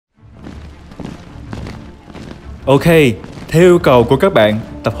Ok, theo yêu cầu của các bạn,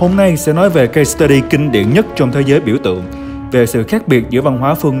 tập hôm nay sẽ nói về case study kinh điển nhất trong thế giới biểu tượng, về sự khác biệt giữa văn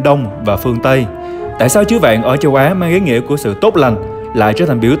hóa phương Đông và phương Tây. Tại sao chữ vạn ở châu Á mang ý nghĩa của sự tốt lành lại trở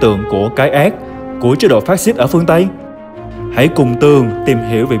thành biểu tượng của cái ác, của chế độ phát xít ở phương Tây? Hãy cùng Tường tìm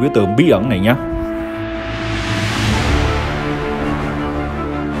hiểu về biểu tượng bí ẩn này nhé.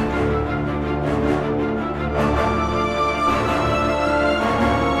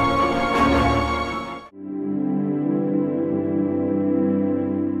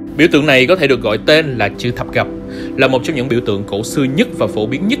 Biểu tượng này có thể được gọi tên là chữ thập gặp, là một trong những biểu tượng cổ xưa nhất và phổ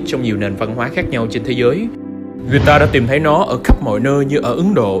biến nhất trong nhiều nền văn hóa khác nhau trên thế giới. Người ta đã tìm thấy nó ở khắp mọi nơi như ở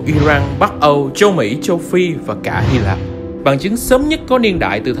Ấn Độ, Iran, Bắc Âu, châu Mỹ, châu Phi và cả Hy Lạp. Bằng chứng sớm nhất có niên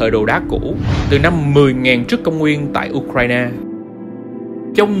đại từ thời đồ đá cũ, từ năm 10.000 trước công nguyên tại Ukraine.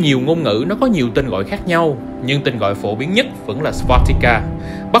 Trong nhiều ngôn ngữ nó có nhiều tên gọi khác nhau, nhưng tên gọi phổ biến nhất vẫn là Swastika,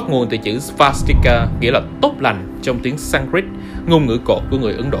 bắt nguồn từ chữ Swastika nghĩa là tốt lành trong tiếng Sanskrit, ngôn ngữ cổ của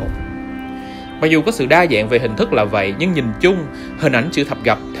người Ấn Độ. Mặc dù có sự đa dạng về hình thức là vậy, nhưng nhìn chung, hình ảnh chữ thập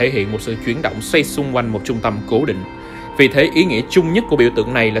gặp thể hiện một sự chuyển động xoay xung quanh một trung tâm cố định. Vì thế, ý nghĩa chung nhất của biểu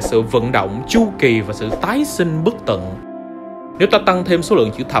tượng này là sự vận động, chu kỳ và sự tái sinh bất tận. Nếu ta tăng thêm số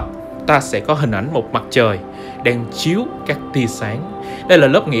lượng chữ thập, ta sẽ có hình ảnh một mặt trời đang chiếu các tia sáng. Đây là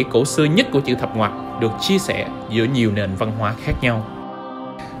lớp nghĩa cổ xưa nhất của chữ thập ngoặc, được chia sẻ giữa nhiều nền văn hóa khác nhau.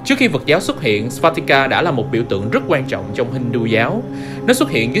 Trước khi Phật giáo xuất hiện, Swastika đã là một biểu tượng rất quan trọng trong Hindu giáo. Nó xuất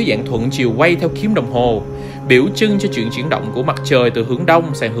hiện dưới dạng thuận chiều quay theo kiếm đồng hồ, biểu trưng cho chuyện chuyển động của mặt trời từ hướng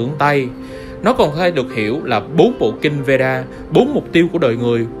đông sang hướng tây. Nó còn có thể được hiểu là 4 bộ kinh Veda, 4 mục tiêu của đời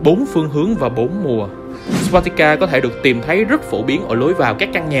người, 4 phương hướng và 4 mùa. Swastika có thể được tìm thấy rất phổ biến ở lối vào các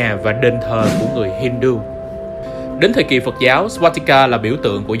căn nhà và đền thờ của người Hindu. Đến thời kỳ Phật giáo, Swastika là biểu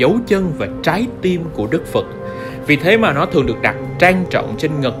tượng của dấu chân và trái tim của Đức Phật. Vì thế mà nó thường được đặt trang trọng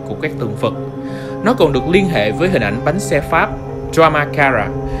trên ngực của các tượng Phật. Nó còn được liên hệ với hình ảnh bánh xe Pháp Dharmakara,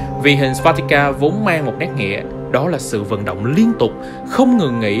 vì hình Swastika vốn mang một nét nghĩa, đó là sự vận động liên tục, không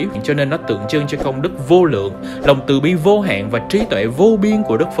ngừng nghỉ, cho nên nó tượng trưng cho công đức vô lượng, lòng từ bi vô hạn và trí tuệ vô biên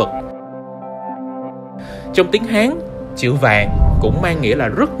của Đức Phật. Trong tiếng Hán, chữ vạn cũng mang nghĩa là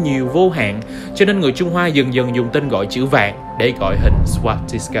rất nhiều, vô hạn, cho nên người Trung Hoa dần dần dùng tên gọi chữ vạn để gọi hình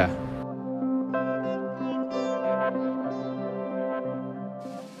Swastika.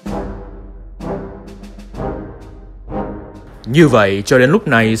 Như vậy, cho đến lúc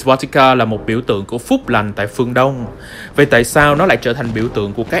này, Swastika là một biểu tượng của phúc lành tại phương Đông. Vậy tại sao nó lại trở thành biểu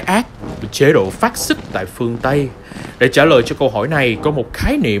tượng của cái ác, của chế độ phát xít tại phương Tây? Để trả lời cho câu hỏi này, có một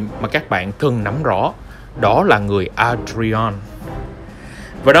khái niệm mà các bạn cần nắm rõ, đó là người Adrian.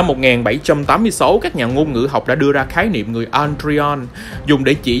 Vào năm 1786, các nhà ngôn ngữ học đã đưa ra khái niệm người Adrian, dùng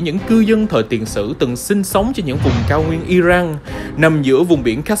để chỉ những cư dân thời tiền sử từng sinh sống trên những vùng cao nguyên Iran, nằm giữa vùng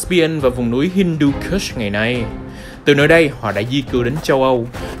biển Caspian và vùng núi Hindu Kush ngày nay. Từ nơi đây, họ đã di cư đến châu Âu,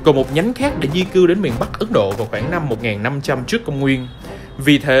 còn một nhánh khác đã di cư đến miền Bắc Ấn Độ vào khoảng năm 1500 trước công nguyên.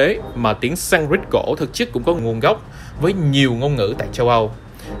 Vì thế mà tiếng Sanskrit cổ thực chất cũng có nguồn gốc với nhiều ngôn ngữ tại châu Âu.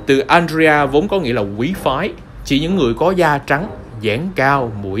 Từ Andrea vốn có nghĩa là quý phái, chỉ những người có da trắng, dáng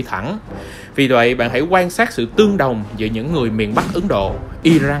cao, mũi thẳng. Vì vậy, bạn hãy quan sát sự tương đồng giữa những người miền Bắc Ấn Độ,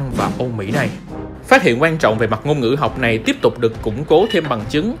 Iran và Âu Mỹ này. Phát hiện quan trọng về mặt ngôn ngữ học này tiếp tục được củng cố thêm bằng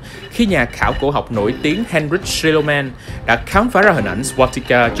chứng khi nhà khảo cổ học nổi tiếng Heinrich Schliemann đã khám phá ra hình ảnh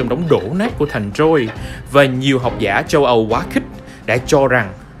Swastika trong đống đổ nát của thành Troy, và nhiều học giả châu Âu quá khích đã cho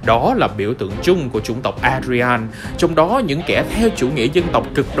rằng đó là biểu tượng chung của chủng tộc Aryan, trong đó những kẻ theo chủ nghĩa dân tộc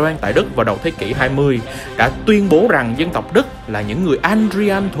cực đoan tại Đức vào đầu thế kỷ 20 đã tuyên bố rằng dân tộc Đức là những người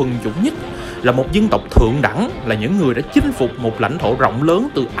Aryan thuần chủng nhất, là một dân tộc thượng đẳng, là những người đã chinh phục một lãnh thổ rộng lớn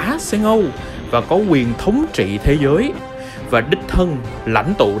từ Á sang Âu và có quyền thống trị thế giới. Và đích thân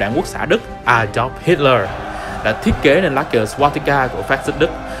lãnh tụ đảng quốc xã Đức Adolf Hitler đã thiết kế nên lá cờ Swastika của phát xít Đức,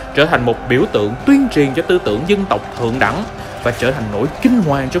 trở thành một biểu tượng tuyên truyền cho tư tưởng dân tộc thượng đẳng và trở thành nỗi kinh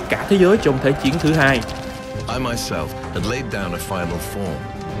hoàng cho cả thế giới trong Thế chiến thứ hai. I myself had laid down a final form,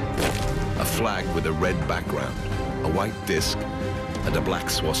 a flag with a red background, a white disc, and a black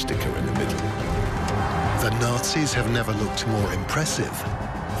swastika in the middle. The Nazis have never looked more impressive.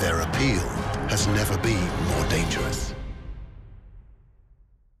 Their appeal has never been more dangerous.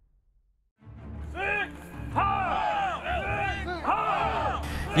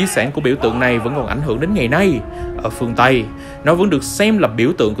 Di sản của biểu tượng này vẫn còn ảnh hưởng đến ngày nay. Ở phương Tây, nó vẫn được xem là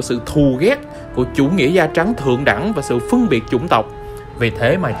biểu tượng của sự thù ghét, của chủ nghĩa da trắng thượng đẳng và sự phân biệt chủng tộc. Vì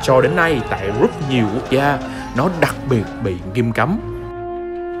thế mà cho đến nay, tại rất nhiều quốc gia, nó đặc biệt bị nghiêm cấm.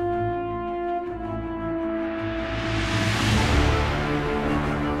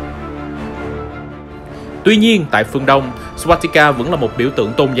 Tuy nhiên, tại phương Đông, Swastika vẫn là một biểu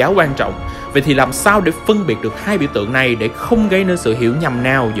tượng tôn giáo quan trọng. Vậy thì làm sao để phân biệt được hai biểu tượng này để không gây nên sự hiểu nhầm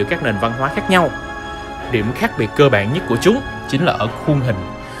nào giữa các nền văn hóa khác nhau? Điểm khác biệt cơ bản nhất của chúng chính là ở khuôn hình.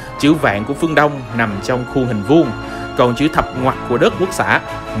 Chữ vạn của phương Đông nằm trong khuôn hình vuông, còn chữ thập ngoặc của đất quốc xã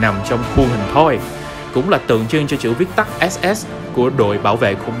nằm trong khuôn hình thoi, cũng là tượng trưng cho chữ viết tắt SS của đội bảo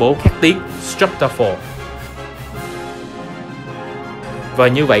vệ khủng bố khét tiếng Stratfor. Và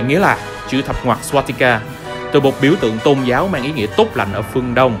như vậy nghĩa là chữ thập ngoặc Swastika, từ một biểu tượng tôn giáo mang ý nghĩa tốt lành ở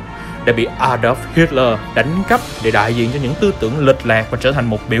phương Đông, đã bị Adolf Hitler đánh cắp để đại diện cho những tư tưởng lệch lạc và trở thành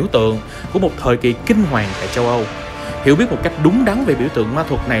một biểu tượng của một thời kỳ kinh hoàng tại châu Âu. Hiểu biết một cách đúng đắn về biểu tượng ma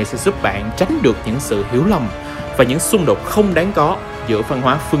thuật này sẽ giúp bạn tránh được những sự hiểu lầm và những xung đột không đáng có giữa văn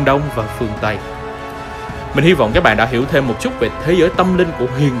hóa phương Đông và phương Tây. Mình hy vọng các bạn đã hiểu thêm một chút về thế giới tâm linh của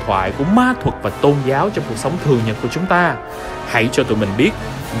huyền thoại, của ma thuật và tôn giáo trong cuộc sống thường nhật của chúng ta. Hãy cho tụi mình biết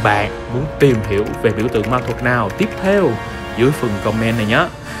bạn muốn tìm hiểu về biểu tượng ma thuật nào tiếp theo dưới phần comment này nhé.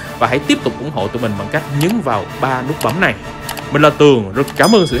 Và hãy tiếp tục ủng hộ tụi mình bằng cách nhấn vào 3 nút bấm này. Mình là Tường, rất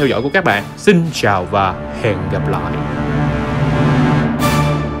cảm ơn sự theo dõi của các bạn. Xin chào và hẹn gặp lại.